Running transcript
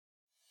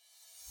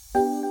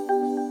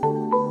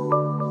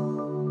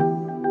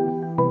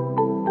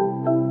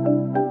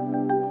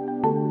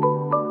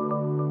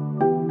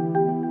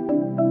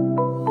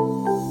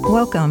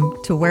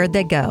Welcome to Where'd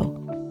They Go,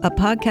 a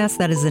podcast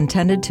that is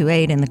intended to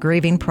aid in the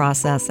grieving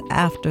process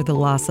after the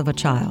loss of a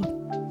child.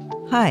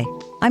 Hi,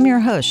 I'm your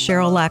host,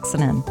 Cheryl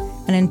Laxonen,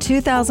 and in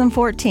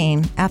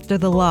 2014, after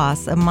the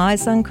loss of my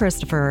son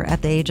Christopher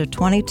at the age of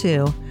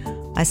 22,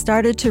 I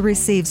started to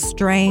receive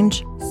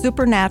strange,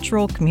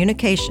 supernatural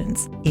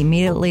communications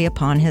immediately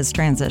upon his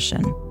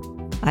transition.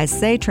 I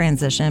say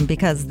transition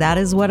because that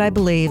is what I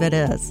believe it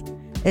is.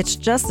 It's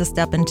just a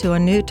step into a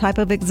new type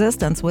of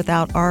existence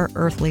without our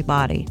earthly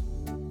body.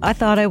 I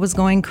thought I was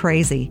going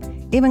crazy,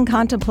 even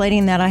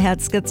contemplating that I had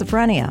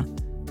schizophrenia.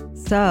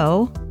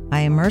 So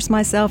I immersed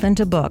myself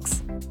into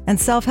books and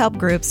self-help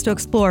groups to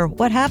explore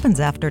what happens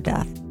after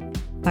death.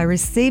 By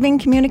receiving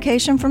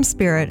communication from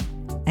spirit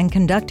and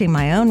conducting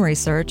my own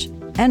research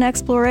and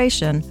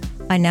exploration,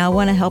 I now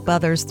want to help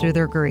others through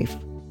their grief,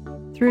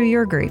 through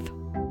your grief.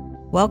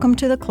 Welcome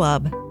to the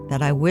club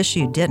that I wish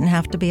you didn't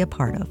have to be a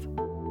part of.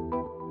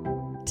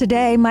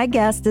 Today, my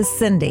guest is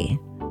Cindy.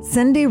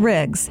 Cindy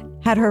Riggs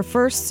had her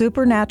first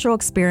supernatural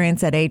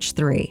experience at age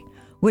 3,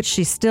 which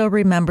she still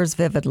remembers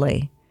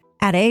vividly.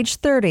 At age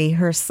 30,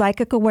 her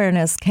psychic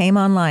awareness came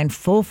online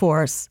full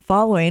force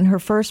following her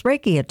first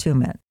Reiki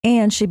attunement,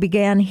 and she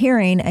began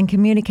hearing and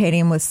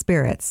communicating with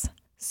spirits.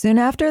 Soon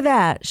after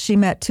that, she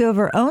met 2 of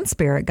her own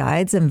spirit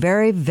guides in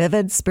very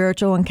vivid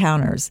spiritual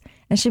encounters,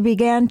 and she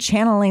began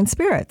channeling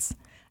spirits.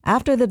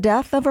 After the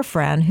death of a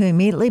friend who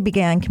immediately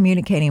began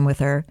communicating with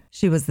her,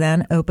 she was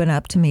then open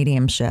up to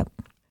mediumship.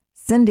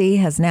 Cindy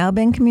has now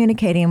been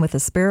communicating with the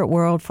spirit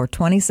world for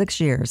 26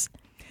 years.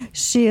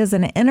 She is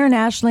an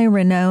internationally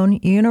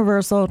renowned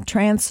universal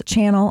trance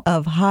channel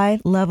of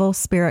high-level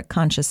spirit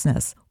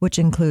consciousness, which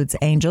includes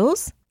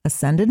angels,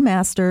 ascended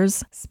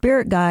masters,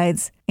 spirit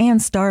guides,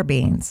 and star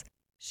beings.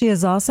 She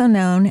is also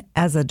known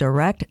as a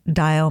direct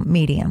dial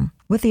medium,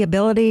 with the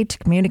ability to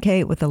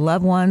communicate with the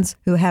loved ones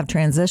who have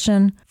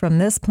transitioned from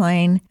this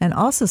plane and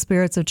also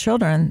spirits of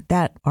children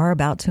that are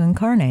about to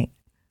incarnate.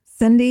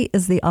 Cindy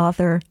is the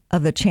author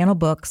of the channel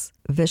books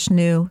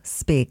Vishnu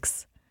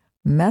Speaks,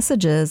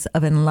 Messages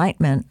of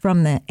Enlightenment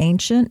from the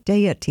Ancient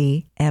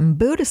Deity, and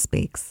Buddha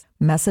Speaks,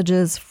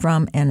 Messages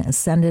from an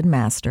Ascended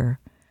Master.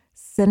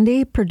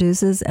 Cindy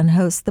produces and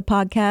hosts the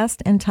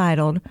podcast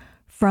entitled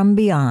From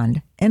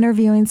Beyond,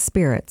 Interviewing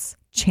Spirits,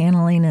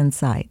 Channeling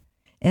Insight.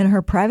 In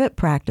her private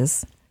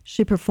practice,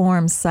 she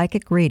performs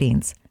psychic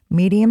readings,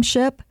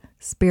 mediumship,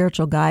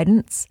 spiritual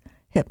guidance,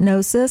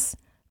 hypnosis,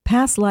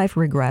 past life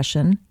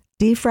regression,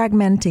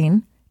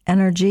 defragmenting,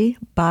 energy,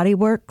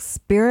 bodywork,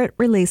 spirit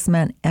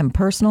releasement, and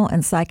personal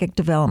and psychic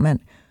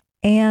development,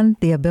 and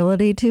the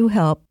ability to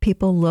help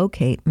people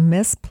locate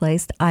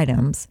misplaced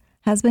items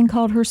has been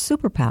called her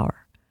superpower.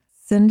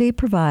 Cindy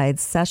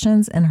provides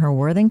sessions in her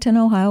Worthington,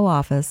 Ohio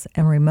office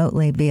and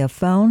remotely via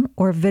phone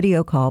or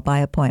video call by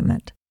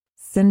appointment.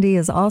 Cindy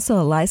is also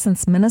a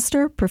licensed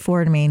minister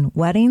performing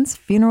weddings,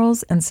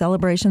 funerals, and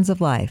celebrations of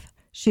life.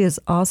 She is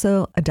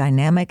also a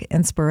dynamic,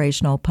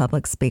 inspirational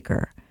public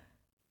speaker.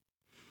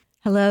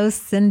 Hello,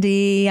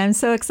 Cindy. I'm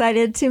so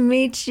excited to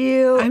meet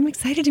you. I'm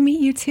excited to meet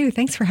you too.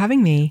 Thanks for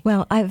having me.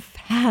 Well, I've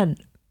had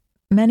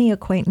many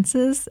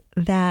acquaintances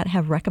that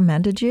have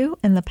recommended you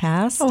in the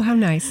past. Oh, how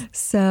nice.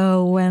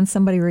 So when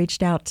somebody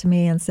reached out to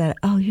me and said,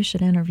 oh, you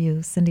should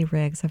interview Cindy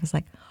Riggs, I was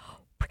like,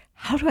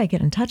 how do I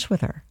get in touch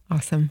with her?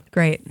 Awesome.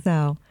 Great.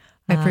 So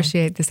I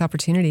appreciate this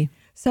opportunity.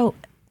 So,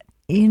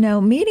 you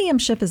know,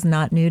 mediumship is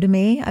not new to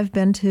me. I've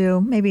been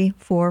to maybe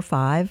 4 or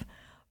 5,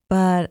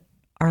 but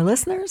our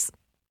listeners,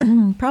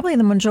 probably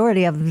the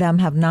majority of them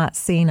have not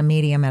seen a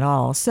medium at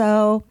all.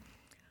 So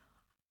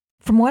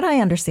from what I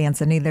understand,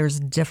 Cindy,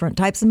 there's different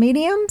types of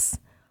mediums.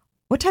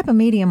 What type of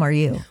medium are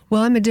you?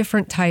 Well, I'm a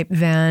different type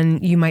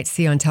than you might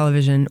see on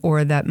television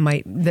or that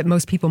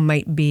most people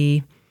might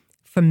be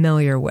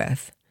familiar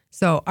with.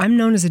 So I'm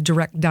known as a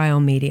direct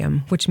dial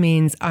medium, which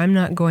means I'm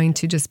not going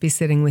to just be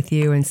sitting with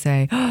you and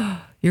say,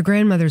 oh, your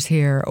grandmother's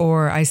here,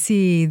 or I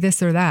see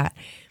this or that,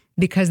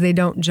 because they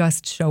don't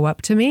just show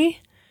up to me.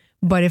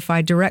 But if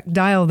I direct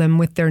dial them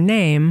with their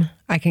name,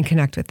 I can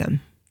connect with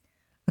them.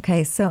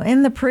 Okay, so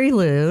in the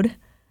prelude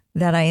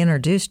that I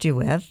introduced you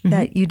with,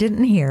 that you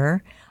didn't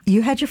hear,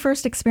 you had your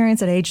first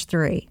experience at age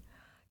 3.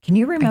 Can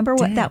you remember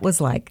what that was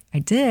like? I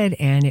did,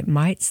 and it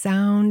might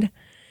sound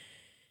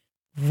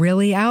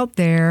really out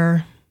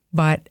there,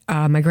 but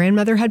my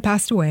grandmother had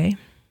passed away.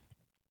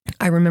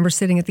 I remember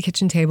sitting at the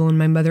kitchen table and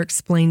my mother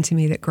explained to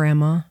me that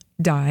Grandma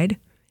died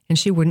and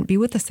she wouldn't be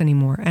with us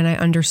anymore. And I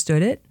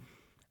understood it.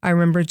 I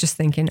remember just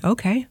thinking,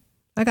 okay,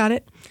 I got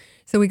it.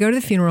 So we go to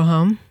the funeral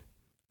home.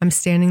 I'm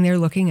standing there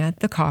looking at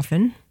the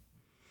coffin.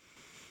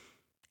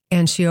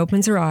 And she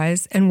opens her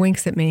eyes and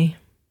winks at me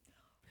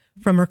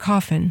from her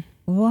coffin.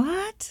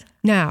 What?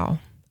 Now,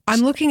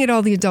 I'm looking at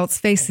all the adults'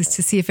 faces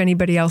to see if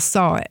anybody else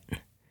saw it.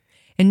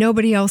 And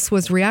nobody else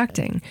was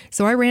reacting.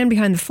 So I ran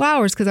behind the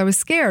flowers because I was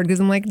scared because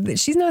I'm like,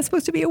 she's not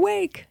supposed to be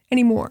awake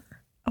anymore.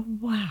 Oh,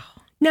 wow.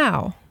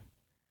 Now,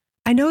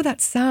 I know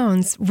that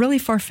sounds really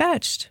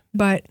far-fetched,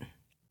 but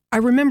I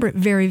remember it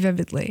very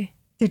vividly.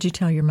 Did you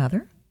tell your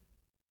mother?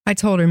 I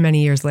told her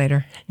many years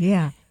later.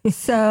 Yeah.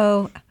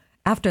 So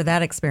after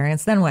that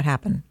experience, then what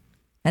happened?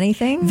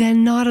 Anything?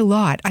 Then not a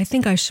lot. I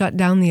think I shut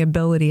down the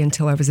ability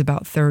until I was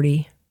about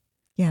 30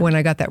 when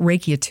I got that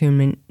Reiki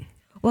attunement.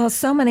 Well,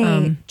 so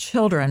many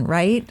children,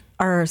 right,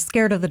 are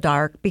scared of the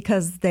dark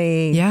because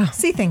they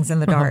see things in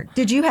the dark.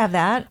 Did you have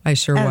that? I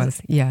sure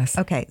was, yes.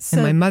 Okay. So,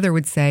 and my mother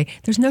would say,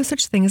 there's no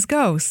such thing as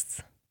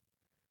ghosts.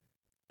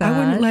 I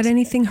wouldn't let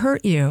anything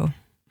hurt you.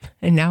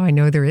 And now I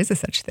know there is a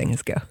such thing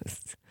as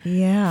ghosts.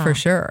 Yeah. For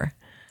sure.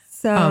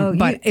 So,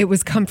 but it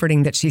was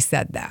comforting that she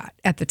said that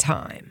at the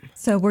time.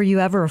 So were you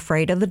ever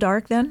afraid of the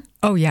dark then?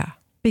 Oh, yeah.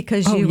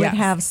 Because you would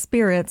have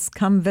spirits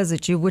come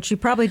visit you, which you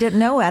probably didn't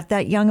know at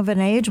that young of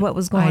an age what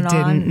was going on.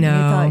 I didn't know.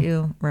 You thought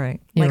you,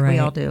 right. You're like right. we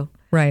all do.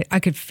 Right.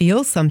 I could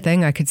feel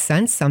something. I could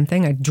sense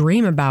something. I'd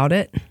dream about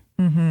it.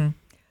 Mm-hmm.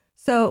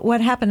 So what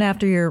happened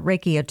after your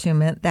Reiki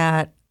attunement?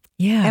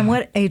 And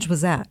what age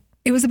was that?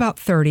 It was about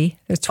 30.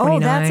 It was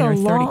 29 that's a or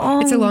 30.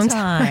 long It's a long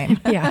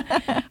time.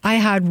 Yeah. I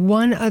had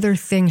one other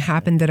thing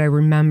happen that I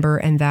remember,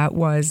 and that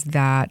was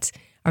that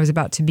I was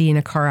about to be in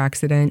a car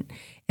accident.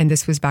 And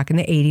this was back in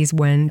the 80s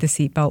when the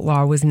seatbelt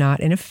law was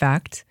not in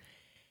effect.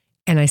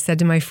 And I said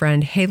to my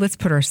friend, hey, let's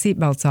put our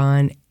seatbelts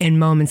on. And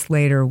moments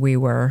later, we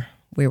were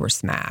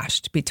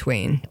smashed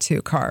between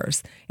two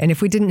cars. And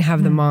if we didn't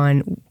have them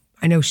on,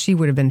 I know she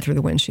would have been through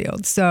the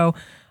windshield. So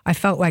I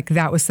felt like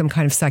that was some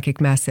kind of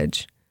psychic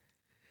message.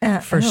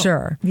 For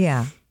sure.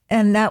 Yeah.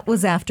 And that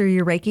was after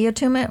your Reiki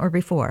attunement or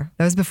before?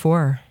 That was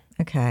before.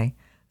 Okay.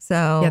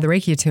 So. Yeah, the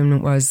Reiki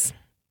attunement was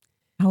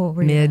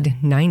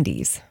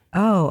mid-90s.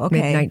 Oh,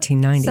 okay.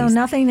 Mid-1990s. So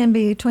nothing in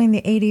between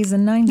the 80s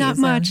and 90s? Not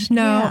much,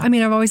 no. Yeah. I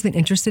mean, I've always been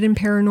interested in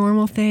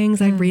paranormal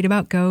things. I'd read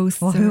about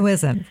ghosts. Well, who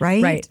isn't,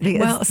 right? Right.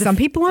 Well, some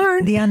people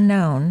aren't. The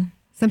unknown.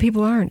 Some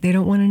people aren't. They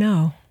don't want to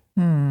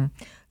know.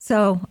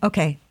 So,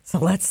 okay. So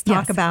let's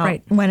talk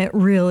about when it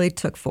really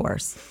took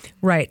force.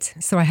 Right.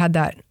 So I had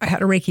a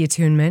Reiki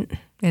attunement.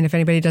 And if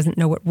anybody doesn't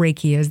know what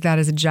Reiki is, that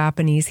is a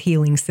Japanese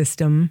healing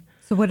system.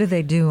 So what do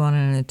they do on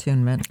an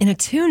attunement? An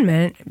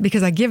attunement,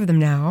 because I give them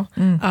now,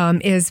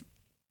 is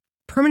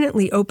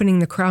permanently opening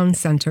the crown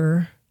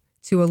center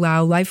to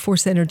allow life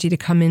force energy to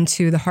come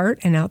into the heart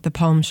and out the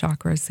palm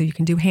chakras. So you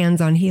can do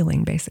hands-on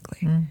healing,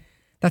 basically.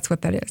 That's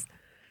what that is.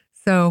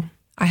 So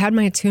I had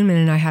my attunement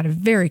and I had a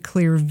very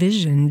clear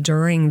vision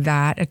during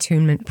that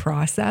attunement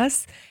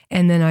process.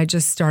 And then I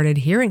just started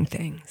hearing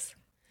things.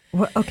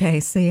 Well, okay,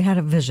 so you had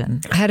a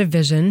vision. I had a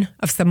vision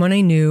of someone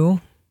I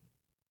knew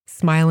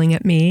smiling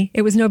at me.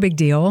 It was no big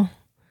deal.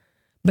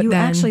 But you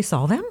then actually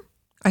saw them?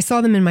 I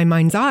saw them in my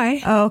mind's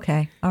eye. Oh,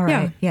 okay. All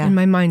right. Yeah. In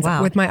my mind's eye,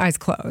 with my eyes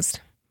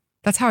closed.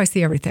 That's how I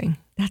see everything.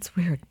 That's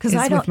weird. Because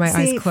I don't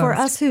see, for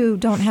us who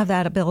don't have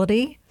that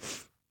ability,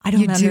 I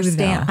don't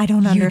understand. I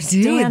don't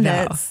understand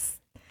it.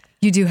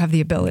 You do have the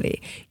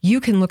ability.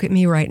 You can look at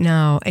me right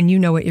now and you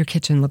know what your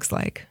kitchen looks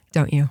like,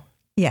 don't you?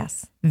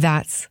 Yes.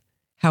 That's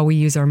how we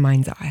use our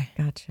mind's eye.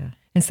 Gotcha.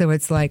 And so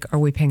it's like, are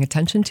we paying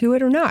attention to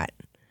it or not?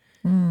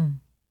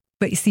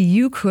 But you see,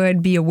 you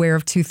could be aware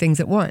of two things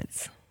at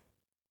once.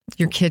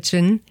 Your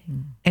kitchen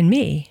and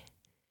me.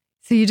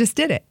 So you just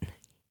did it.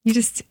 You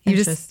just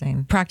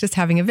practiced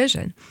having a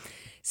vision.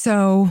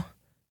 So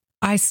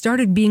I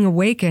started being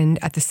awakened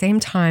at the same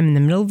time in the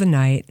middle of the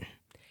night,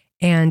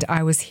 and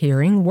I was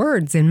hearing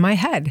words in my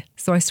head.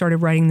 So I started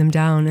writing them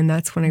down, and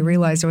that's when I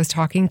realized I was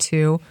talking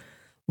to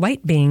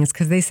light beings,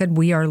 because they said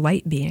we are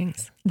light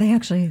beings. They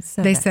actually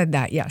said They said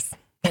that, yes.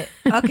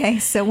 Okay,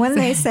 so when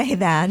they say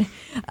that,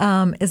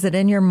 is it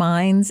in your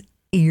mind's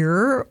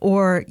ear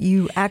or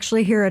you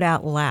actually hear it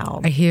out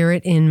loud? I hear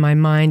it in my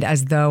mind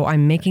as though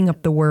I'm making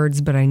up the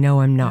words, but I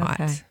know I'm not.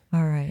 Okay.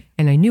 All right.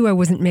 And I knew I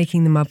wasn't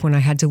making them up when I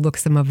had to look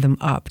some of them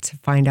up to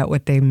find out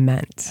what they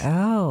meant.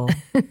 Oh.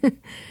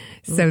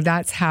 So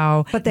that's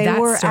how But they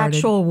were started.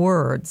 actual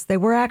words. They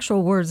were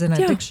actual words in a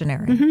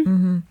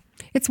dictionary.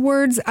 It's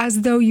words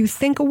as though you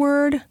think a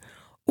word,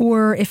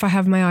 or if I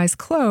have my eyes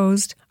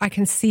closed, I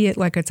can see it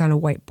like it's on a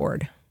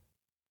whiteboard.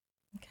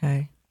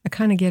 Okay. I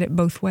kind of get it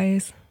both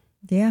ways.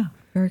 Yeah.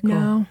 Very cool.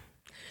 No.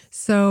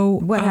 So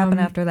what happened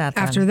after that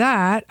then? After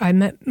that, I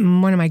met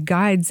one of my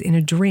guides in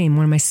a dream,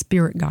 one of my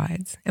spirit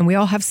guides. And we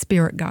all have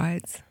spirit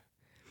guides.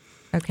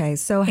 Okay.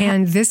 So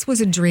and this was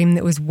a dream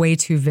that was way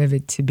too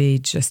vivid to be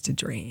just a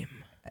dream.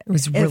 It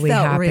was really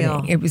happening.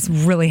 Real. It was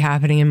really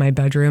happening in my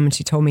bedroom, and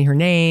she told me her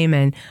name,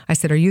 and I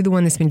said, "Are you the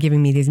one that's been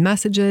giving me these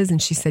messages?"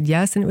 And she said,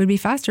 "Yes, and it would be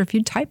faster if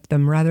you'd type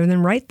them rather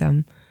than write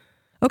them."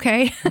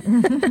 Okay.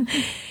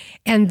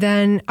 And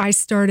then I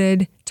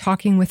started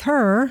talking with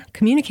her,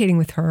 communicating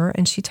with her,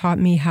 and she taught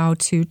me how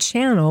to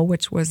channel,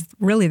 which was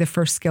really the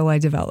first skill I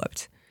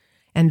developed.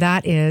 And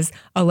that is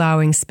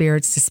allowing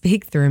spirits to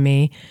speak through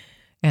me.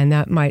 And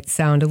that might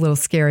sound a little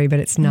scary, but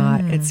it's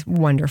not. It's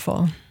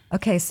wonderful.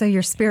 Okay, so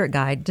your spirit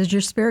guide, did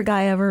your spirit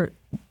guide ever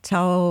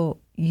tell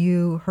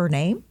you her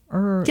name?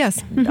 Or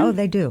yes. Oh,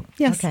 they do?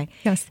 Yes. Okay.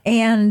 Yes.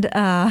 And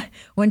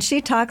when she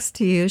talks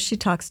to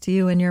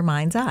you in your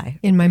mind's eye.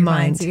 In my mind.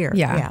 Mind's ear.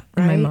 Yeah,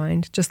 in my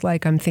mind. Just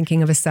like I'm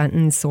thinking of a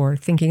sentence or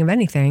thinking of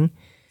anything.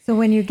 So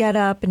when you get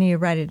up and you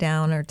write it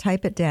down or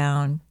type it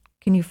down,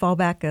 can you fall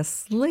back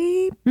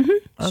asleep?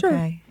 Sure.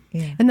 Okay.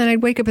 Yeah. And then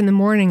I'd wake up in the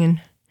morning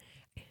and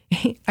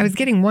I was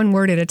getting one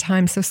word at a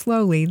time so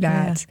slowly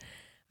that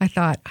I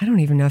thought, I don't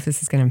even know if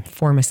this is going to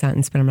form a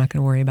sentence, but I'm not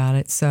going to worry about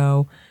it.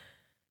 So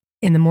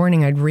in the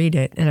morning, I'd read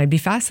it and I'd be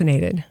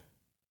fascinated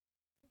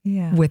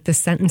with the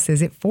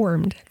sentences it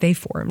formed. They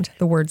formed.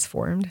 The words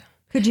formed.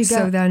 Could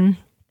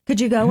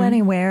you go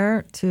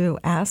anywhere to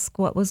ask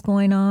what was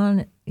going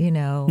on?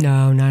 No,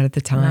 not at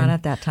the time. Not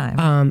at that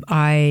time.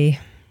 I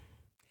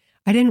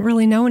didn't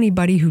really know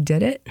anybody who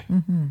did it.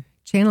 Mm-hmm.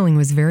 Channeling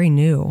was very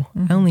new.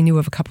 I only knew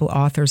of a couple of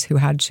authors who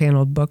had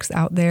channeled books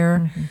out there.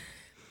 Mm-hmm.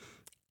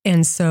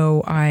 And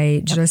so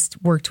I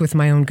just worked with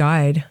my own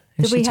guide.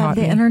 And Did we have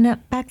the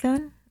internet back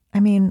then? I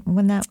mean,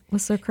 when that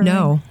was occurring?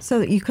 No. So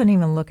you couldn't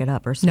even look it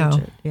up or search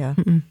it? Yeah.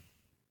 Mm-mm.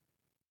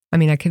 I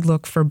mean, I could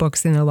look for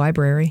books in a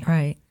library.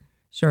 Right.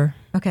 Sure.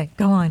 Okay,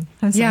 go on.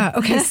 I'm sorry. Yeah,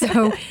 okay.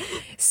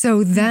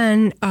 So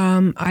then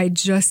I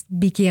just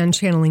began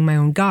channeling my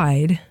own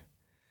guide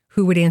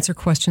who would answer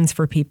questions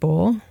for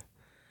people.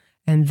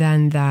 And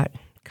then that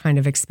kind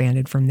of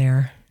expanded from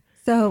there.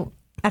 So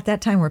at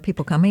that time, were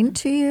people coming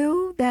to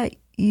you that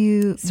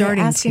you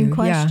starting asking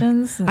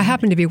questions? Yeah. I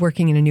happened to be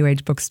working in a New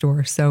Age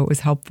bookstore, so it was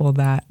helpful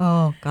that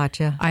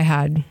gotcha. I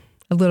had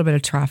a little bit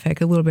of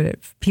traffic, a little bit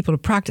of people to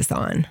practice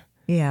on.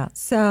 Yeah.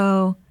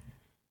 So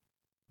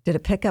did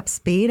it pick up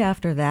speed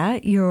after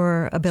that,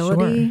 your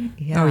ability? Sure.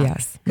 Yeah. Oh,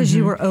 yes. Because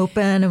you were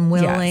open and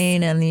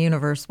willing, and the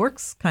universe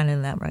works kind of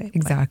in that way.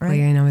 Exactly. Right?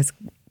 And I was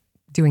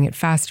doing it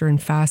faster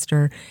and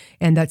faster,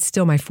 and that's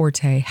still my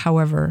forte.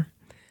 However,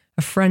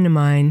 a friend of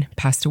mine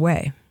passed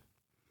away.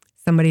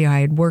 Somebody I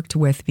had worked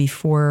with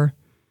before,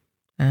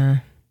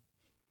 forget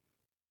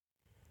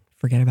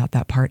about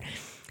that part.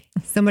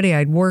 Somebody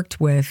I'd worked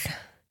with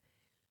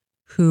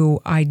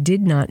who I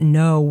did not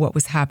know what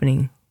was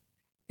happening.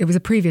 It was a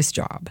previous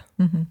job.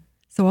 Mm-hmm.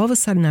 So all of a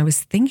sudden I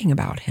was thinking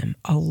about him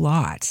a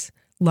lot.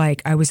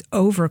 Like I was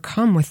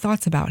overcome with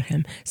thoughts about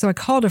him. So I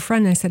called a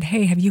friend and I said,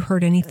 hey, have you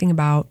heard anything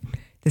about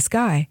this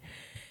guy?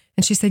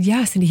 And she said,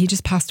 yes, and he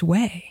just passed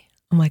away.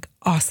 I'm like,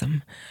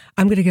 awesome.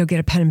 I'm going to go get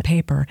a pen and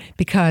paper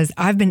because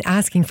I've been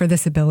asking for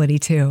this ability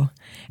too.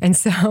 And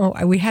so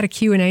we had a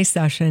Q&A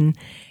session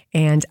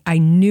and I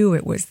knew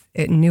it was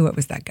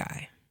that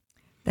guy.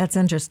 That's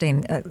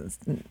interesting.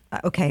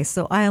 Okay,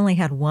 so I only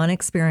had one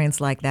experience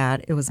like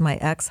that. It was my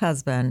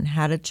ex-husband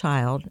had a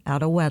child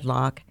out of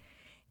wedlock,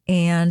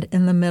 and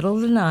in the middle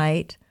of the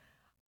night,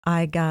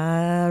 I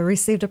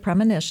received a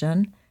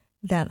premonition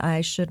that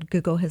I should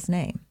Google his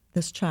name,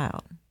 this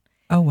child.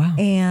 Oh, wow.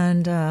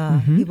 And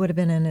he would have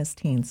been in his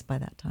teens by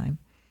that time.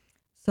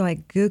 So I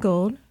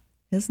Googled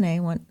his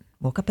name,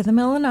 woke up in the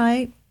middle of the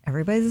night,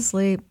 everybody's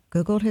asleep,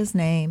 Googled his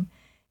name,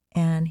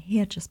 and he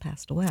had just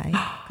passed away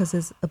because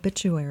his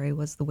obituary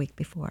was the week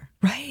before.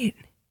 Right.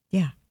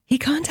 Yeah. He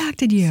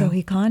contacted you. So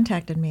he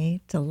contacted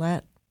me to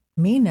let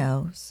me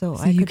know so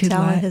I could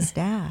tell his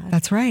dad.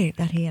 That's right.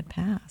 That he had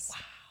passed. Wow.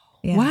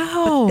 Yeah.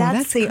 Wow. But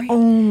that's the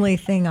only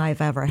thing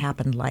I've ever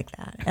happened like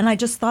that. And I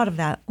just thought of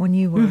that when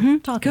you were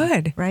talking.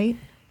 Good. Right?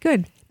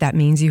 Good. That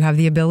means you have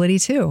the ability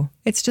too.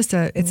 It's just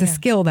a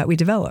skill that we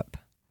develop.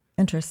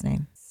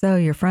 Interesting. So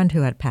your friend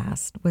who had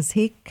passed, was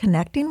he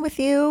connecting with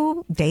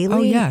you daily?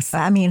 Oh, yes.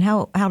 I mean,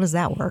 how does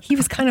that work? He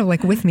was kind of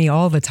like with me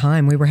all the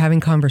time. We were having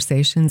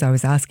conversations. I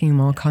was asking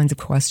him all kinds of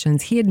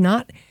questions. He had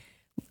not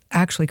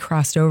actually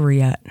crossed over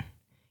yet.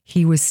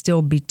 He was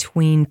still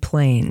between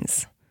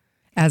planes,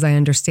 as I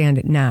understand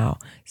it now.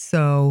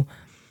 So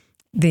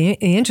the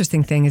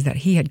interesting thing is that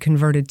he had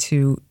converted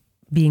to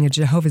being a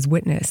Jehovah's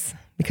Witness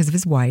because of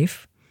his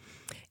wife.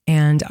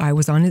 And I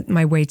was on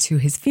my way to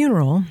his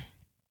funeral,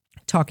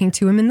 talking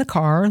to him in the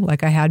car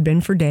like I had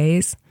been for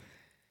days.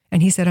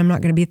 And he said, I'm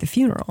not going to be at the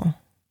funeral.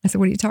 I said,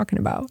 what are you talking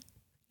about?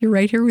 You're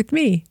right here with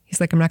me.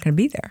 He's like, I'm not going to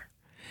be there.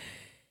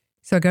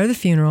 So I go to the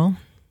funeral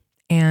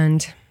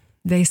and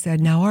they said,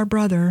 now our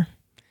brother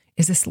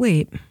is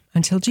asleep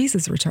until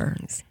Jesus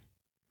returns.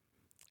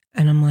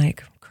 And I'm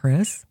like,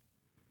 Chris?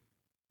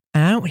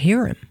 And I don't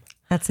hear him.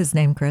 That's his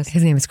name, Chris?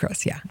 His name is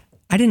Chris, yeah.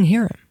 I didn't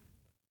hear him.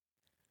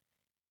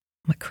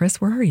 I'm like, Chris,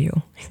 where are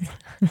you?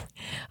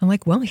 I'm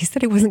like, well, he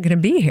said he wasn't going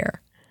to be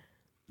here.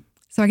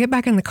 So I get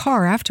back in the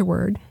car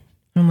afterward.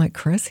 And I'm like,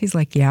 Chris? He's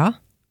like, yeah.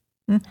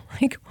 I'm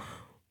like,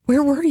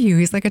 where were you?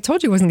 He's like, I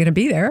told you I wasn't going to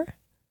be there.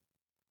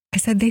 I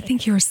said, they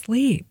think you're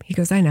asleep. He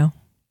goes, I know.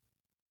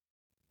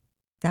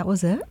 That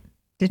was it?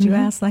 Did you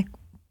ask, like,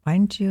 why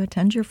didn't you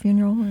attend your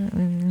funeral?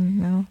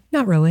 No?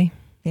 Not really.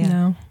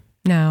 Yeah.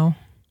 No.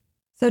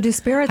 So do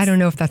spirits... I don't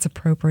know if that's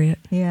appropriate.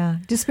 Yeah.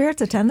 Do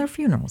spirits attend their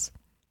funerals?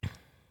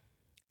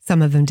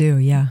 Some of them do,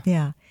 yeah.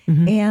 Yeah.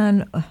 Mm-hmm.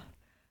 And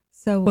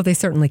so... Well, they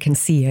certainly can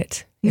see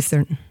it. You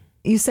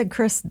said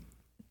Chris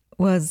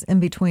was in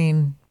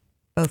between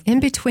both... In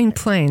between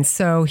planes.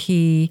 So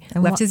he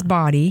left his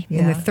body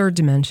in the third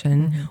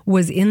dimension,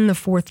 was in the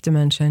fourth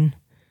dimension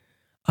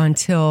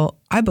until,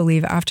 I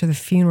believe, after the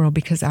funeral,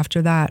 because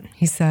after that,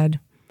 he said,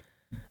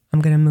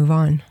 I'm going to move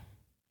on.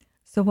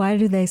 So why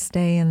do they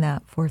stay in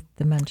that fourth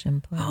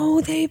dimension place?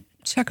 Oh, they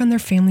check on their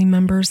family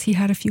members. He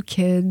had a few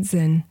kids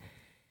and...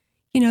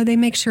 they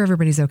make sure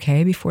everybody's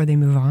okay before they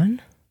move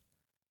on.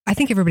 I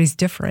think everybody's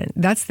different.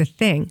 That's the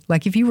thing.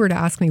 Like if you were to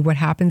ask me what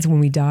happens when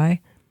we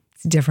die,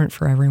 it's different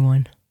for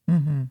everyone.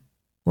 Mm-hmm.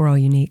 We're all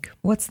unique.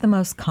 What's the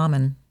most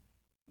common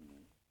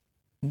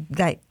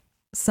that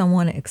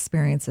someone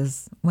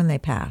experiences when they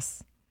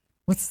pass?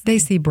 They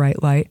see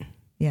bright light.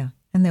 Yeah.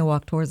 And they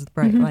walk towards the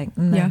bright light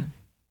and then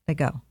they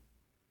go.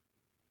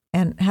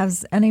 And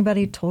has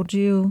anybody told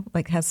you,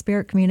 like, has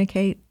spirit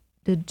communicated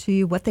to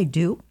you what they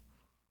do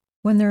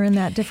when they're in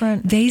that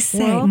different They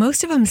say, world?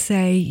 most of them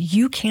say,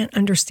 you can't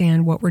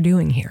understand what we're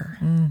doing here.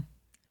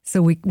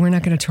 So we're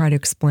not going to try to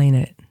explain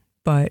it,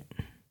 but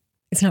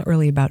it's not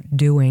really about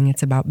doing,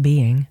 it's about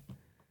being,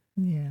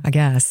 I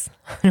guess.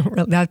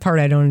 That part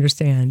I don't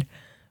understand.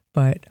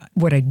 But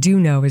what I do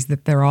know is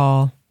that they're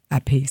all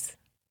at peace.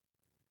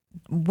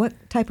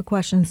 What type of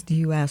questions do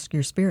you ask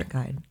your spirit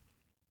guide?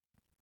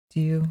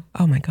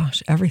 Oh my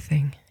gosh,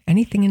 everything.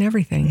 Anything and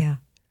everything. Yeah.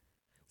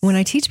 When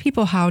I teach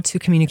people how to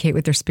communicate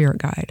with their spirit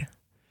guide,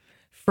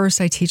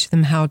 first I teach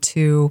them how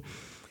to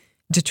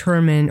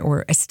determine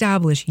or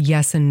establish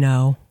yes and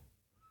no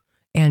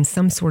and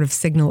some sort of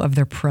signal of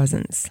their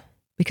presence,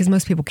 because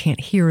most people can't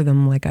hear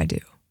them like I do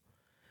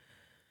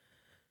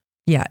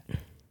yet.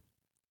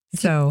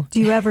 So, do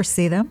you ever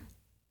see them?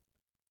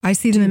 I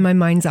see them in my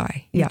mind's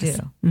eye. You Yes.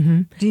 do.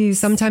 Mm-hmm. Do you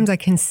Sometimes I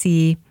can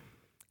see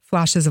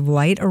flashes of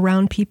light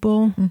around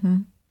people,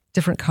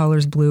 different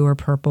colors, blue or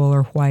purple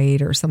or white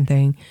or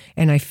something.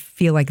 And I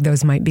feel like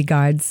those might be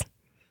guides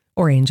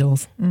or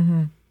angels.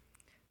 Mm-hmm.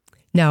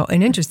 Now,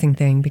 an interesting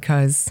thing,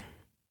 because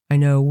I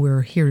know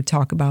we're here to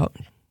talk about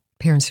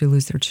parents who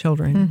lose their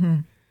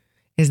children,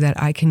 is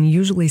that I can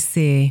usually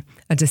see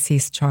a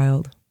deceased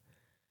child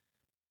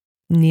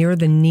near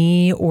the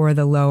knee or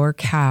the lower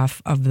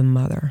calf of the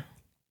mother.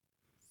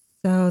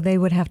 So they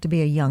would have to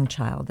be a young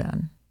child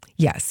then.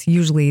 Yes,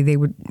 usually they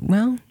would,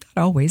 well, not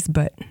always,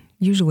 but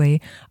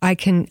usually I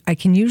can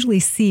usually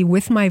see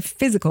with my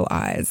physical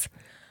eyes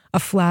a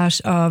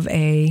flash of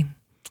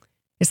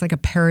it's like a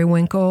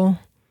periwinkle.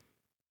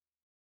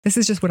 This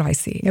is just what I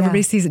see.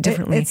 Everybody sees it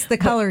differently. It's the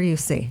color you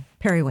see,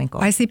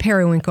 periwinkle. I see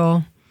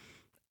periwinkle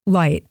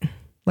light,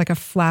 like a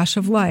flash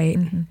of light,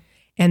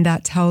 and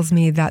that tells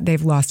me that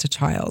they've lost a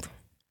child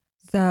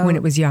when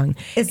it was young.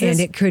 And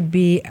it could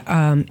be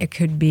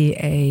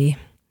a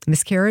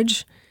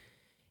miscarriage,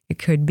 it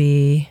could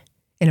be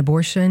an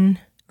abortion,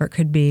 or it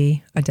could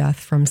be a death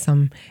from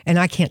and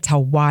I can't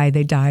tell why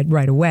they died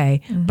right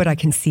away, but I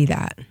can see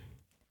that.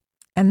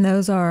 And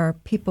those are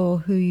people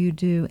who you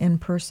do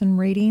in-person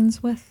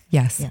readings with?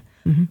 Yes. Yeah.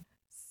 Mm-hmm.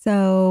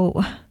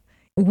 So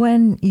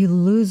when you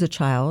lose a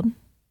child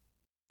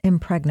in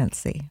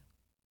pregnancy,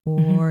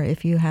 or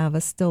if you have a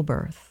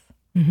stillbirth,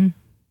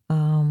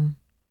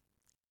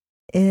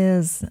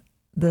 is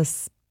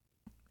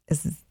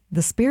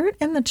the spirit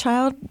in the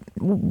child?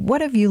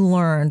 What have you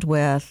learned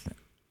with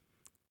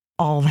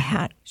all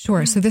that?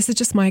 Sure. So this is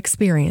just my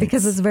experience.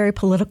 Because it's very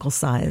political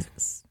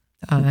size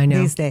I know.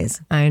 these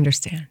days. I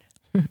understand.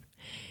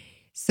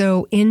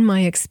 So in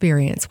my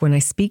experience, when I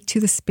speak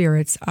to the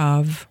spirits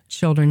of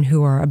children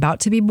who are about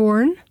to be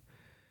born,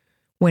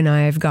 when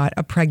I've got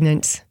a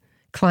pregnant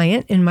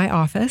client in my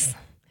office,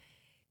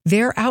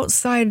 they're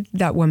outside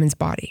that woman's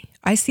body.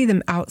 I see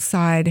them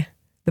outside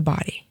the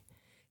body.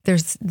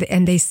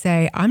 And they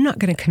say, I'm not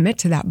going to commit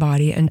to that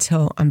body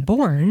until I'm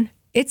born.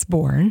 It's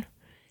born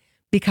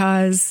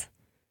because,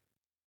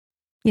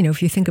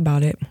 if you think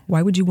about it,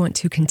 why would you want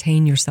to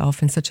contain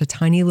yourself in such a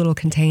tiny little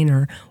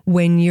container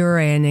when you're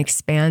an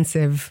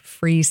expansive,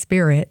 free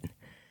spirit?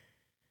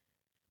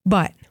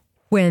 But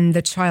when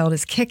the child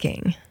is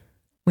kicking,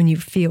 when you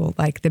feel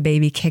like the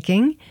baby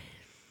kicking,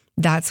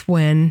 that's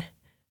when,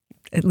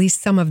 at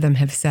least some of them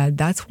have said,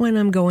 that's when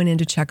I'm going in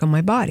to check on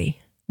my body.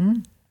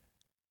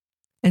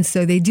 And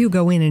so they do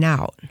go in and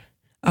out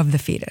of the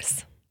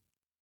fetus.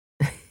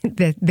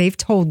 That they've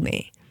told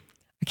me.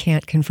 I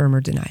can't confirm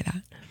or deny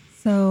that.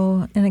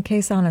 So in a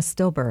case on a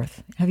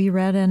stillbirth, have you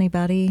read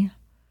anybody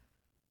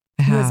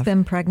who has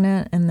been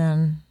pregnant and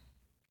then?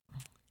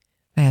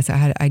 Yes,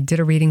 I did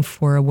a reading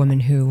for a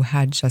woman who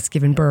had just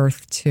given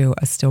birth to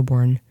a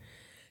stillborn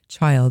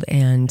child.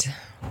 And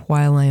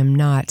while I am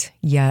not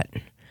yet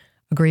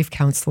a grief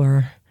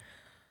counselor,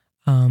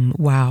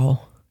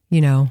 wow.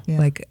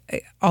 Like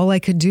all I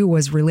could do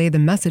was relay the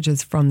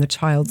messages from the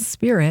child's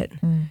spirit,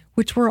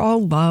 which were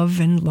all love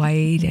and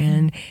light,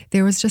 and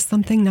there was just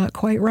something not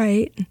quite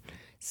right.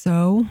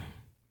 So,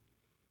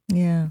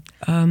 I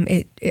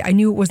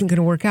knew it wasn't going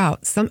to work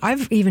out.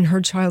 I've even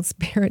heard child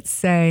spirits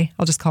say,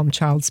 I'll just call them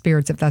child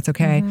spirits if that's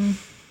okay.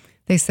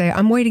 They say,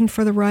 I'm waiting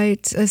for the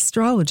right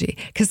astrology.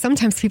 Because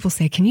sometimes people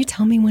say, can you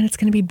tell me when it's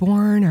going to be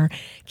born? Or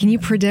can you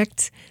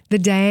predict the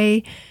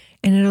day?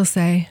 And it'll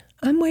say,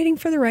 I'm waiting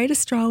for the right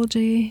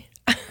astrology.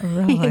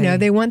 Really?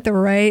 They want the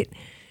right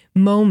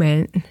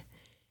moment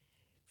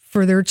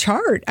for their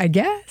chart, I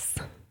guess.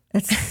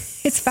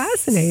 It's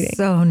fascinating.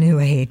 So new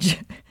age.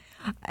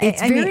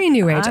 It's very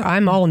new age.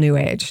 I'm all new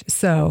age.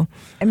 So,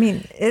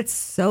 it's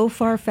so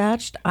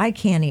far-fetched. I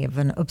can't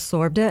even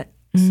absorb it.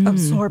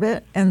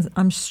 And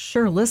I'm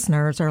sure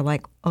listeners are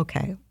like,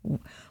 okay,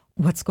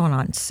 what's going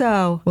on.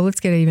 So, well, let's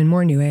get even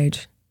more new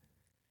age.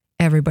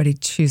 Everybody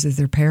chooses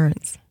their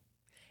parents,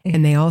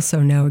 and they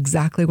also know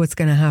exactly what's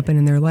going to happen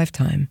in their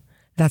lifetime.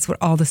 That's what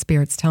all the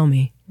spirits tell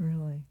me.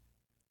 Really?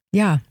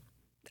 Yeah.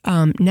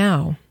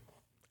 Now,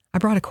 I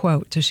brought a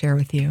quote to share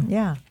with you.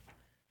 Yeah.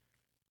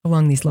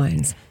 Along these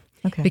lines.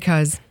 Okay.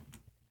 Because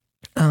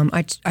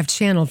I've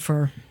channeled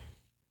for,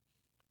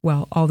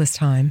 well, all this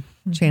time.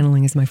 Mm-hmm.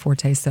 Channeling is my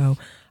forte. So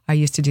I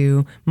used to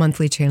do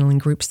monthly channeling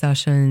group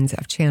sessions.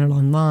 I've channeled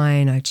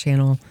online. I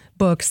channel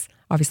books,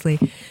 obviously.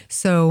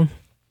 So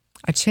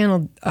I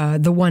channeled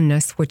the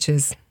oneness, which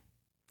is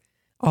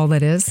all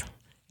that is.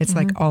 It's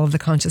like all of the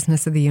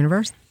consciousness of the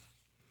universe.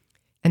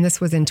 And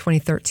this was in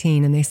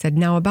 2013. And they said,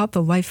 now about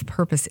the life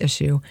purpose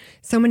issue.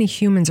 So many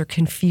humans are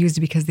confused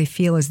because they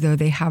feel as though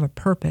they have a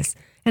purpose.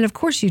 And of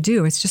course you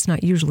do. It's just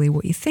not usually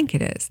what you think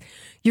it is.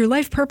 Your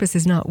life purpose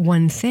is not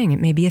one thing.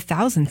 It may be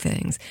 1,000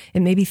 things.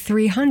 It may be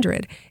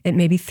 300. It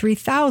may be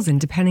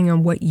 3,000, depending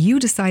on what you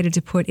decided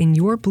to put in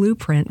your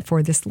blueprint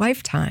for this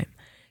lifetime.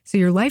 So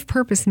your life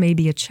purpose may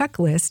be a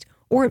checklist,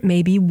 or it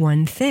may be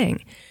one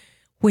thing.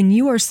 When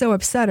you are so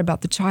upset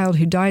about the child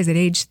who dies at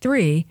age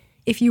 3,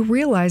 if you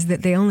realize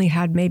that they only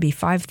had maybe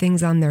 5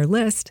 things on their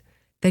list,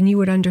 then you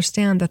would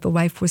understand that the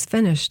life was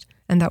finished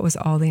and that was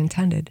all they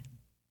intended.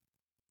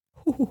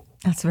 Ooh.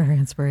 That's very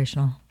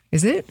inspirational.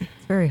 Is it?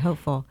 It's very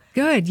hopeful.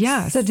 Good,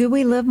 yes. So do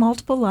we live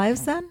multiple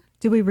lives then?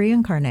 Do we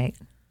reincarnate?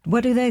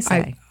 What do they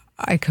say?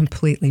 I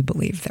completely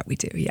believe that we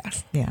do,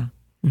 yes. Yeah.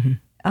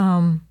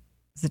 Mm-hmm.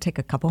 Does it take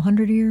a couple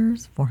 100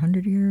 years,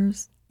 400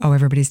 years? Oh,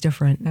 everybody's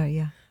different. Oh,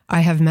 yeah. I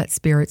have met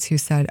spirits who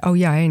said, oh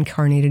yeah, I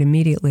incarnated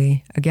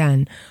immediately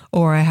again.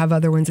 Or I have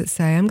other ones that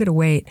say, I'm going to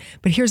wait.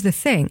 But here's the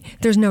thing.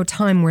 There's no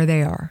time where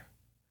they are.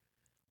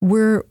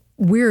 We're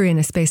in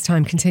a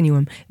space-time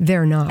continuum.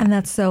 They're not. And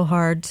that's so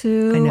hard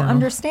to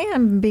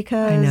understand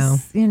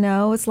because,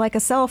 it's like a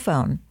cell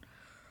phone.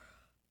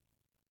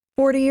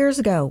 40 years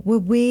ago,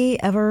 would we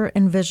ever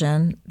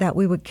envision that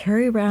we would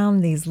carry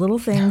around these little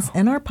things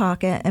in our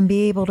pocket and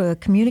be able to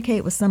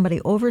communicate with somebody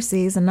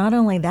overseas? And not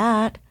only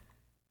that,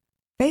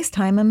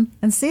 FaceTime them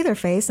and see their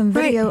face and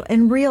video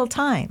in real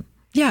time.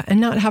 Yeah, and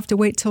not have to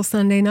wait till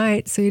Sunday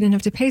night so you didn't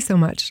have to pay so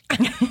much.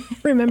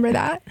 Remember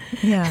that?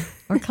 Yeah,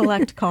 or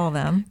collect call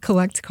them.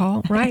 Collect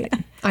call, right.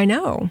 I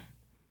know.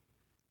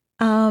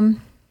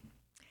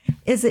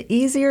 Is it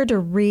easier to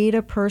read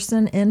a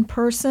person in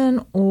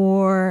person,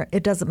 or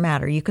it doesn't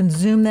matter? You can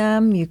Zoom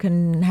them, you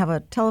can have a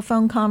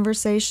telephone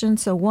conversation,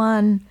 so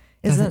one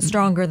isn't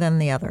stronger than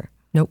the other.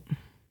 Nope.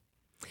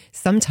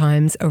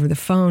 Sometimes over the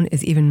phone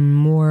is even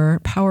more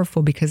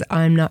powerful because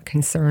I'm not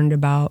concerned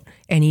about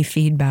any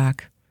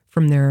feedback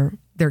from their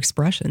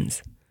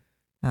expressions.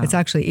 Oh. It's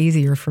actually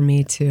easier for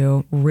me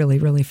to really,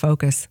 really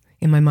focus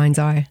in my mind's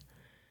eye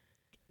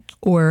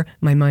or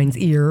my mind's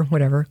ear,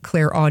 whatever,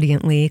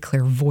 clairaudiently,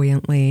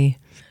 clairvoyantly.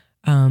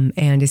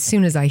 And as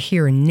soon as I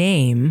hear a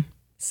name,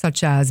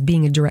 such as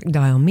being a direct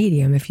dial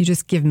medium, if you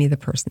just give me the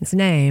person's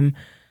name,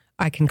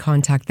 I can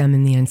contact them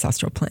in the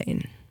ancestral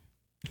plane.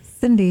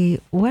 Cindy,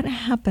 what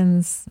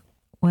happens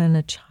when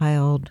a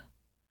child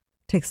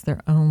takes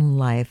their own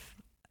life?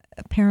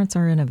 Parents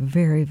are in a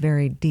very,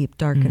 very deep,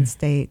 darkened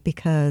state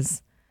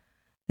because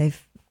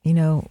they've,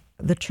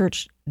 the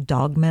church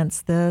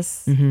dogments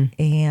this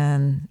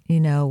and,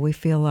 we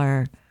feel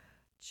our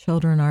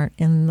children aren't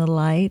in the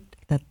light,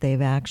 that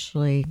they've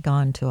actually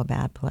gone to a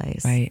bad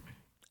place. Right.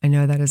 I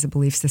know that is a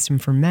belief system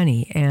for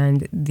many.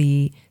 And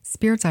the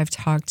spirits I've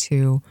talked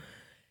to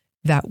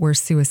that were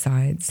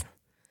suicides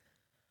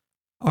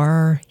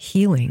are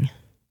healing.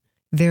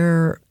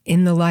 They're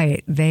in the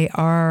light.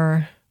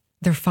 They're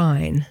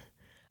fine.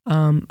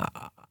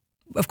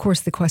 Of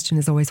course, the question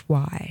is always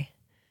why,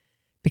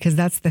 because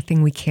that's the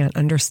thing we can't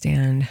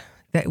understand,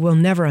 that we'll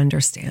never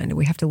understand.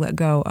 We have to let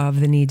go of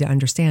the need to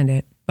understand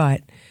it,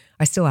 but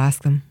I still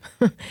ask them.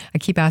 I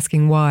keep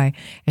asking why.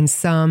 And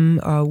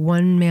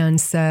one man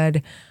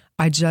said,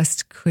 I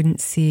just couldn't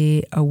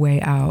see a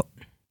way out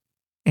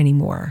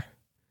anymore.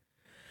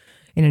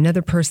 And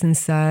another person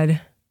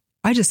said,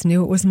 I just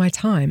knew it was my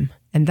time.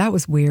 And that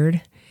was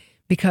weird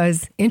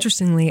because,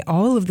 interestingly,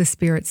 all of the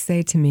spirits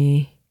say to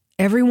me,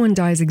 everyone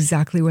dies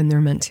exactly when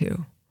they're meant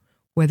to,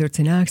 whether it's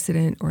an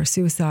accident or a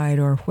suicide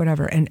or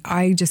whatever. And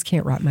I just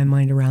can't wrap my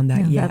mind around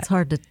that yet. That's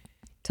hard to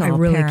tell. I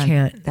really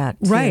can't. That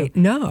too. Right,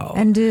 no.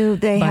 And do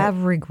they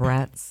have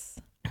regrets?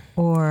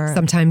 Or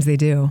sometimes they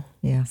do.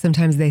 Yeah.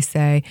 Sometimes they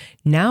say,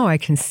 now I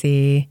can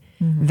see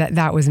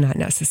that was not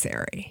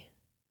necessary.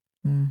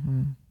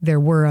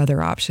 There were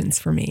other options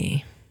for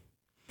me.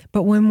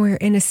 But when we're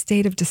in a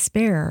state of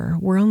despair,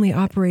 we're only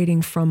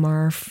operating from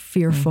our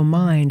fearful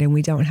mind and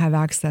we don't have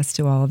access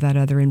to all of that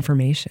other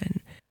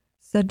information.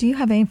 So do you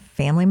have any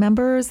family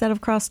members that have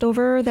crossed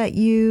over that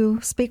you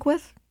speak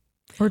with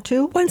or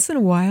to? Once in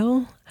a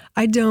while.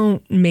 I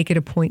don't make it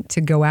a point to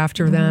go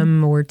after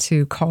them or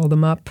to call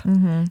them up,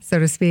 so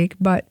to speak,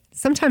 but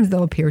sometimes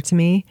they'll appear to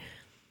me.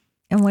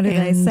 And what do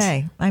they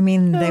say? I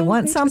mean, they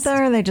want something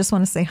or they just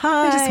want to say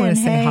hi? They just want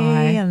to say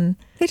hi. And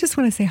they just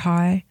want to say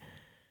hi.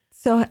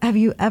 So have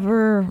you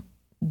ever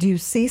do you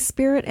see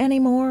spirit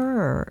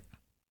anymore?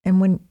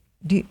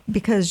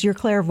 Because you're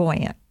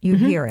clairvoyant, you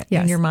hear it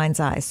in your mind's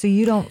eye, so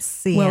you don't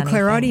see anything.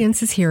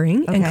 Clairaudience is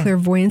hearing and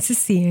clairvoyance is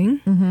seeing.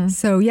 Mm-hmm.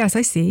 So yes,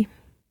 I see.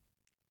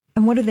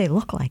 And what do they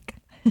look like?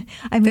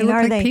 I mean, they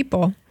look like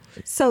people.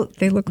 So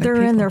they look like they're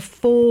people. In their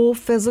full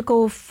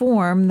physical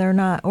form. They're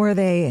not, or are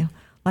they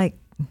like,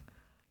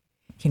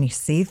 can you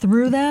see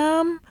through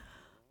them?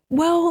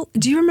 Well,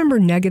 do you remember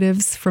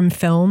negatives from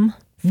film?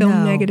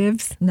 Film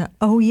negatives? No.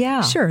 Oh,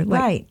 yeah. Sure.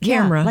 Like right.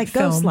 Camera. Yeah. Like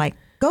film.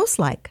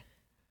 Ghost-like.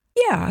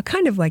 Yeah,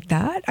 kind of like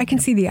that. I can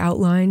see the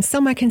outline.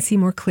 Some I can see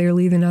more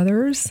clearly than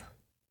others,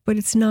 but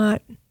it's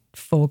not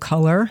full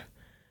color.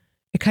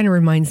 It kind of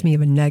reminds me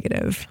of a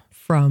negative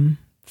from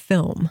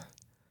film.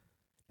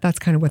 That's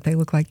kind of what they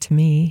look like to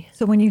me.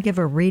 So when you give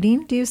a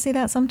reading, do you see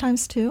that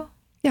sometimes too?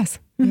 Yes.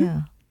 Mm-hmm.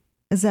 Yeah.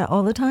 Is that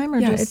all the time, or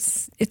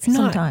just it's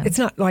not sometimes? It's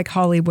not like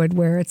Hollywood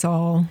where it's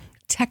all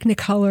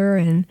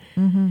Technicolor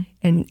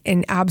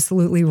and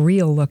absolutely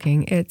real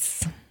looking.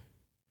 It's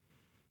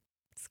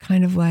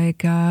kind of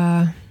like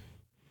an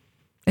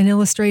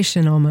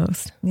illustration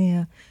almost.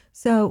 Yeah.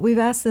 So we've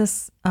asked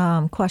this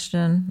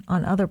question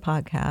on other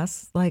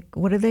podcasts. Like,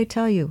 what do they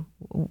tell you?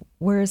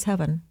 Where is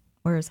heaven?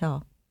 Where is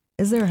hell?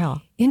 Is there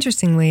hell?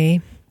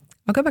 Interestingly,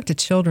 I'll go back to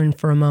children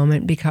for a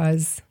moment,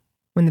 because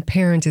when the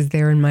parent is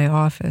there in my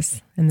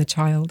office and the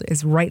child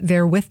is right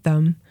there with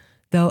them,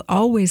 they'll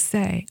always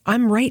say,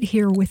 I'm right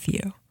here with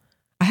you.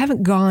 I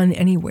haven't gone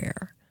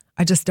anywhere.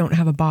 I just don't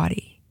have a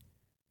body.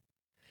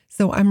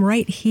 So I'm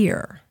right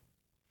here.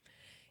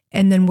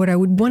 And then what I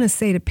would want to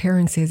say to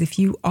parents is, if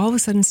you all of a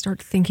sudden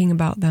start thinking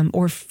about them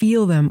or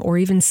feel them or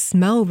even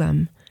smell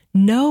them,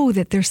 know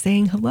that they're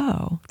saying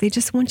hello. They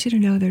just want you to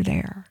know they're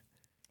there.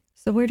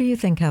 So where do you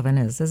think heaven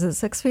is? Is it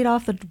 6 feet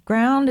off the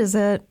ground? Is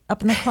it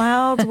up in the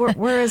clouds?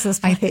 Where is this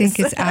place? I think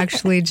it's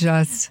actually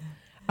just,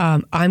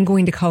 I'm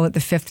going to call it the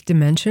fifth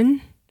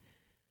dimension,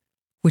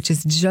 which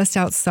is just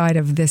outside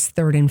of this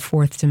third and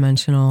fourth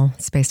dimensional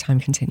space-time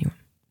continuum.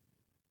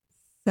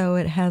 So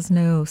it has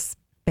no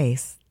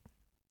space.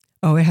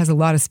 Oh, it has a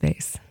lot of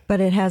space. But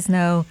it has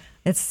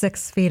it's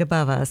 6 feet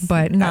above us.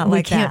 But not we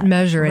like can't that,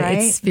 measure it. right?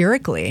 It's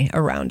spherically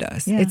around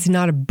us. Yeah. It's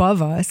not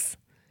above us.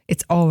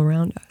 It's all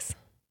around us.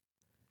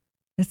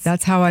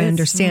 That's how I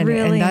understand really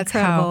it. And that's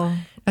incredible.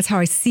 that's how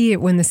I see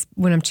it when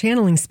I'm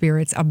channeling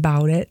spirits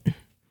about it.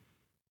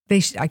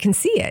 I can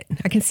see it.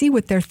 I can see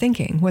what they're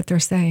thinking, what they're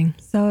saying.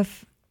 So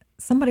if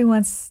somebody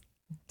wants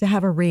to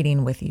have a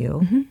reading with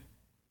you,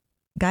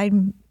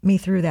 guide me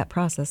through that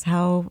process.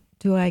 How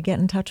do I get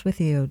in touch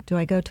with you? Do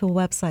I go to a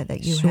website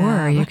that you have?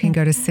 Sure. You can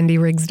go to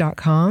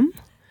cindyriggs.com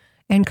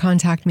and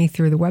contact me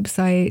through the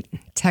website.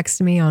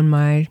 Text me on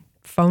my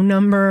phone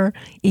number.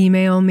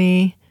 Email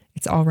me.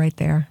 It's all right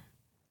there.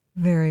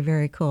 Very,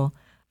 very cool.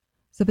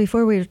 So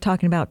before we were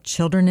talking about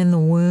children in the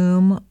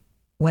womb,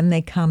 when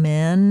they come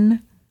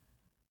in.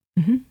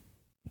 Mm-hmm.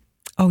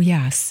 Oh,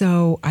 yeah.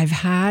 So I've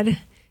had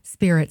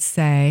spirits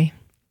say,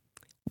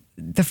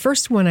 the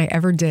first one I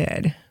ever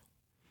did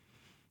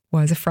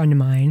was a friend of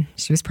mine.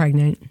 She was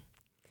pregnant.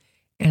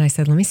 And I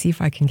said, let me see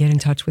if I can get in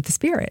touch with the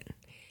spirit.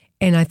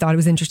 And I thought it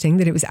was interesting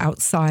that it was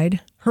outside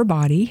her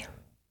body,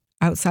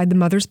 outside the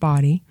mother's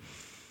body.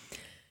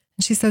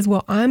 And she says,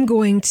 well, I'm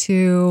going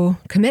to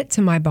commit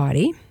to my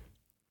body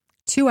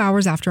 2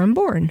 hours after I'm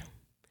born,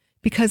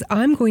 because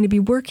I'm going to be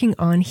working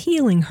on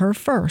healing her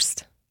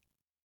first.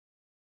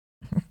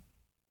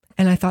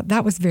 And I thought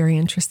that was very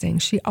interesting.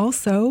 She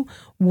also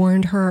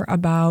warned her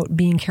about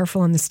being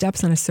careful on the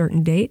steps on a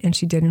certain date. And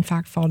she did, in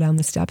fact, fall down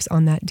the steps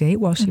on that date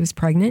while she was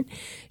pregnant.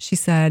 She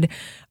said,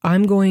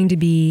 I'm going to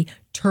be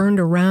turned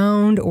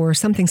around or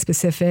something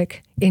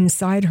specific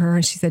inside her.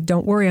 And she said,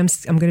 don't worry, I'm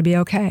going to be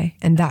okay.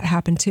 And that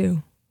happened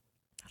too.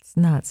 That's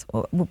nuts.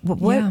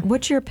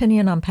 What's your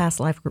opinion on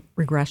past life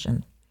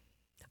regression?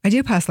 I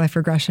do past life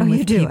regression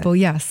with people.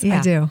 Yes, yeah.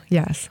 I do.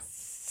 Yes.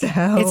 So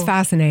it's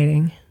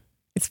fascinating.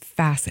 It's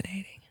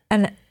fascinating.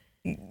 And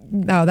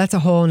that's a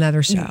whole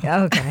nother show.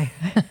 Okay.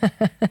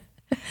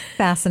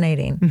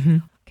 Fascinating. Mm-hmm.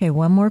 Okay,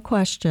 one more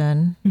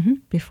question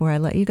before I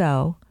let you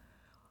go.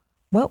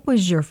 What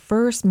was your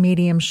first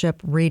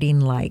mediumship reading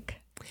like?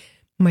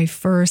 My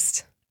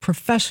first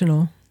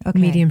professional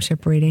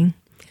mediumship reading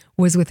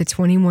was with a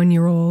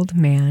 21-year-old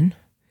man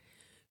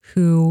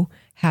who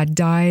had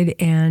died,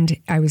 and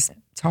I was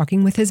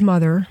talking with his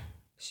mother.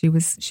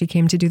 She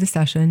came to do the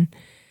session,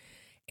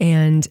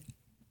 and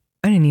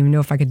I didn't even know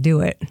if I could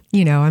do it.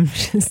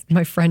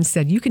 My friend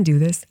said, you can do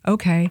this.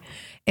 Okay.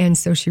 And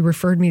so she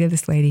referred me to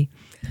this lady.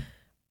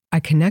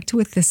 I connect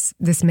with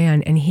this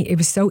man, and it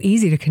was so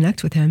easy to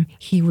connect with him.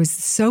 He was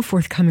so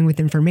forthcoming with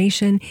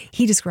information.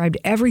 He described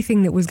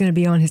everything that was going to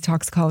be on his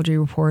toxicology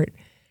report,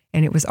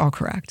 and it was all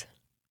correct.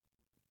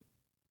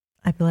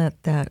 I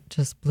bet that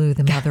just blew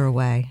the mother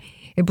away.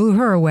 It blew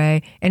her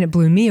away, and it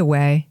blew me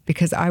away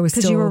because I was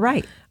still. Because you were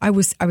right. I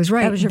was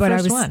right. That was your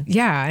first one.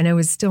 Yeah, and I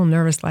was still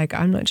nervous. Like,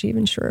 I'm not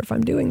even sure if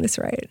I'm doing this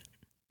right,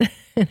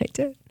 and I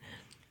did.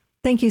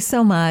 Thank you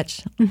so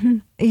much. Mm-hmm.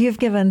 You've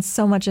given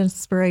so much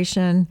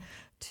inspiration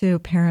to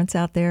parents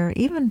out there,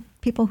 even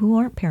people who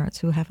aren't parents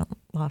who haven't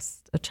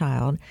lost a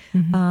child,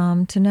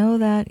 to know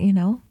that,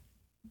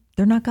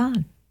 they're not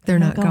gone. They're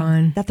not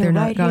gone. That they're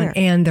not gone. here.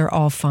 And they're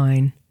all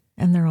fine.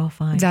 And they're all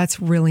fine. That's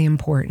really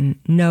important.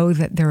 Know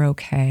that they're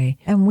okay.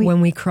 And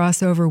when we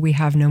cross over, we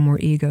have no more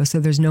ego. So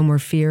there's no more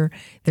fear.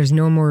 There's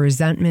no more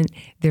resentment.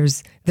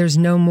 There's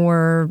no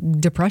more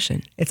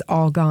depression. It's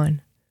all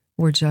gone.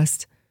 We're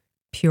just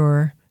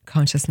pure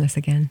consciousness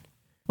again.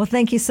 Well,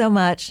 thank you so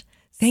much.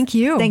 Thank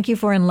you. Thank you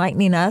for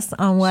enlightening us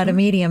on what a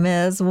medium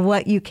is,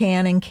 what you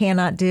can and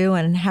cannot do,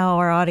 and how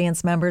our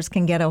audience members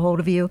can get a hold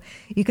of you.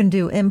 You can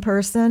do in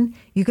person,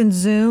 you can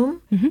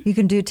Zoom, you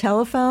can do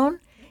telephone.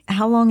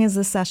 How long is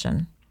the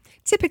session?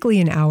 Typically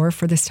an hour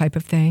for this type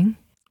of thing.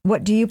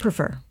 What do you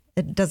prefer?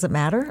 It doesn't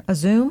matter. A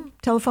Zoom,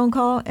 telephone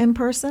call, in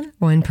person?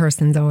 Well, in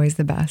person's always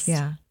the best.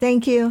 Yeah.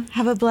 Thank you.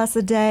 Have a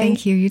blessed day.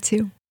 Thank you. You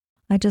too.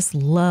 I just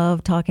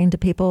love talking to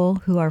people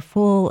who are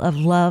full of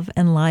love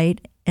and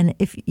light. And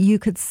if you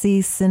could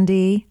see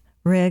Cindy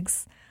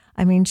Riggs,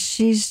 I mean,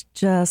 she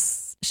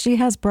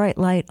has bright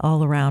light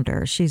all around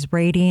her. She's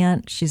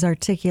radiant, she's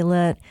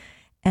articulate,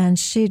 and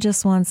she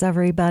just wants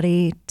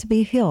everybody to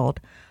be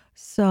healed.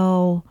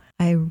 So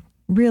I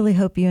really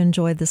hope you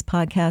enjoyed this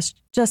podcast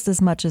just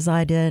as much as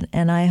I did.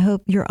 And I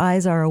hope your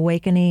eyes are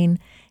awakening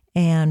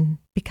and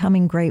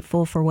becoming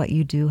grateful for what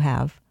you do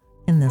have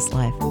in this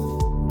life.